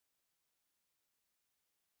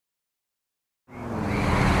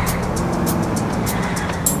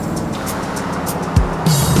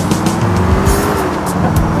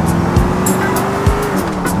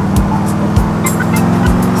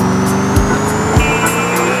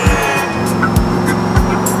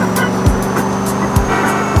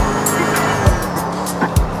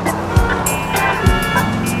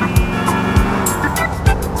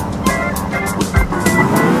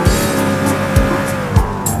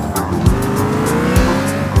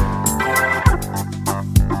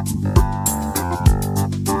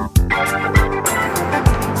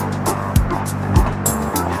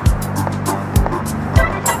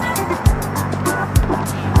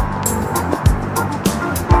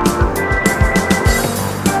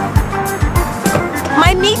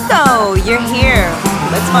you're here.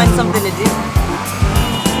 Let's find something to do.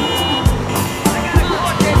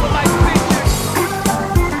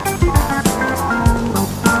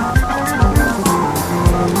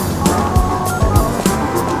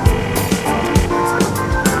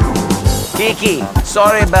 Kiki,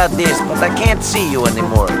 sorry about this, but I can't see you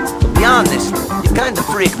anymore. To be honest, you kind of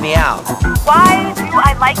freak me out. Why do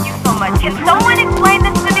I like you so much? Can someone explain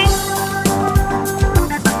this to me?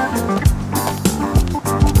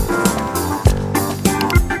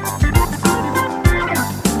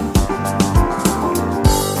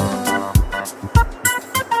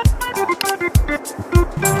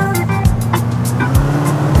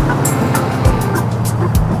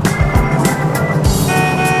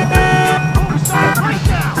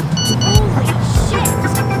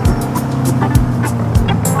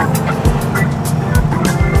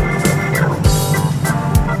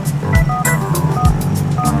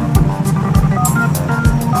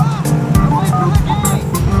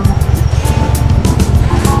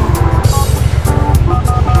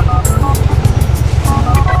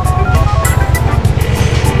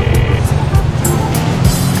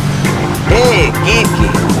 Kiki,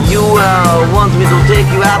 you want me to take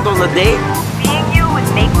you out on a date? Seeing you would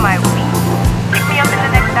make my week. Pick me up in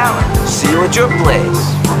the next hour. See you at your place.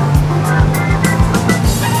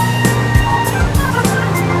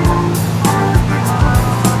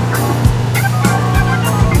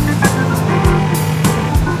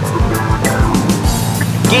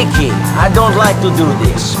 Kiki, I don't like to do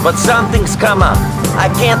this, but something's come up. I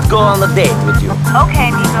can't go on a date with you. Okay,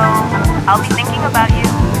 Niko. I'll be thinking about you.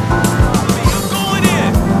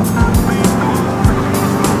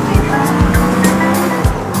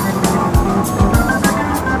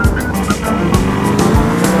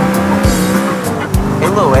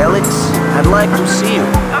 Hello, Alex. I'd like to see you.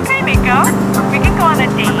 Okay, Niko. We can go on a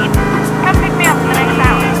date. Come pick me up in the next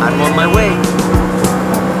hour. I'm on my way.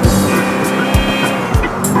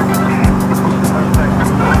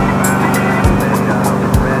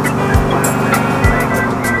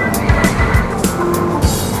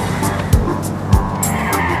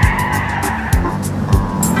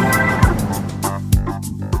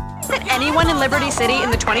 Did anyone in Liberty City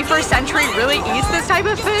in the 21st century really eats this type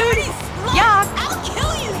of food? Yuck! I'll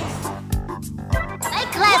kill you!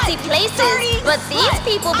 Like classy places, but these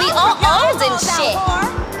people be all old and shit.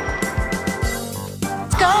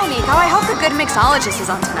 Let's go, Niko. I hope the good mixologist is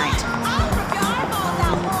on tonight.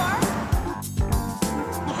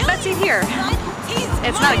 Let's eat here.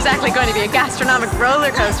 It's not exactly going to be a gastronomic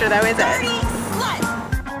roller coaster, though, is it?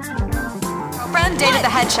 My friend dated the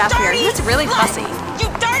head chef here. He was really fussy. You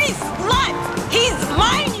dirty slut! He's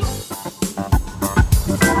mine!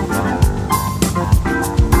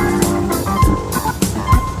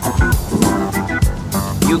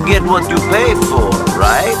 You get what you pay for,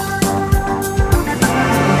 right?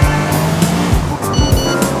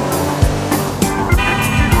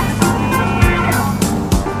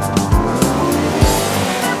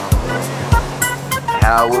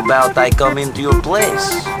 How about I come into your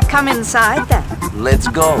place? Come inside, then. Let's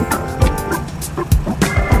go.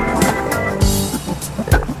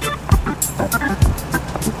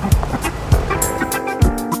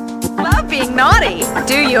 Love being naughty.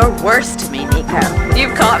 Do your worst to me, Niko.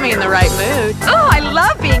 You've caught me in the right mood. Oh, I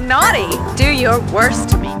love being naughty. Do your worst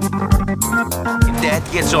to me. If Dad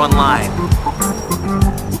gets online.